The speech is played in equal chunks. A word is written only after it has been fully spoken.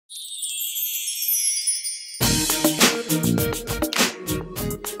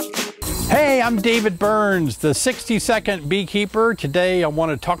Hey, I'm David Burns, the 60-second beekeeper. Today I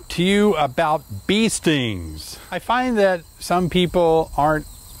want to talk to you about bee stings. I find that some people aren't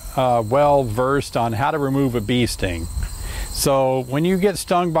well versed on how to remove a bee sting. So when you get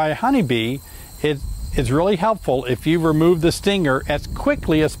stung by a honeybee, it's really helpful if you remove the stinger as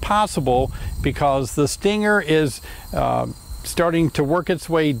quickly as possible, because the stinger is starting to work its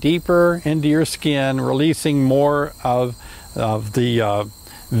way deeper into your skin, releasing more of the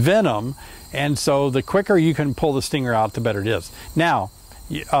venom, and so the quicker you can pull the stinger out, the better it is. Now,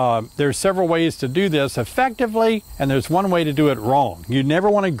 there's several ways to do this effectively, and there's one way to do it wrong. You never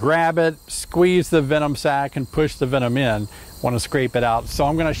want to grab it, squeeze the venom sac, and push the venom in. Want to scrape it out. So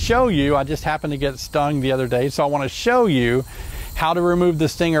I'm going to show you. I just happened to get stung the other day, so I want to show you how to remove the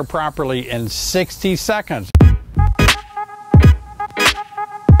stinger properly in 60 seconds.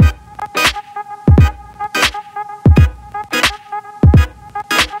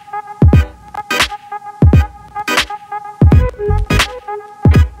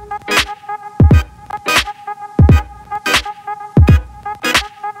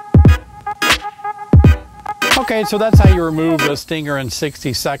 Okay, so that's how you remove the stinger in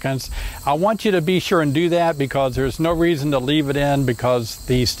 60 seconds. I want you to be sure and do that, because there's no reason to leave it in, because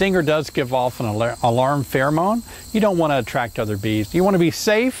the stinger does give off an alarm pheromone. You don't want to attract other bees. You want to be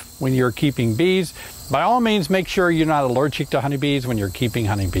safe when you're keeping bees. By all means, make sure you're not allergic to honeybees when you're keeping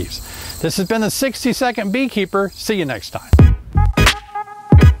honeybees. This has been the 60-second beekeeper. See you next time.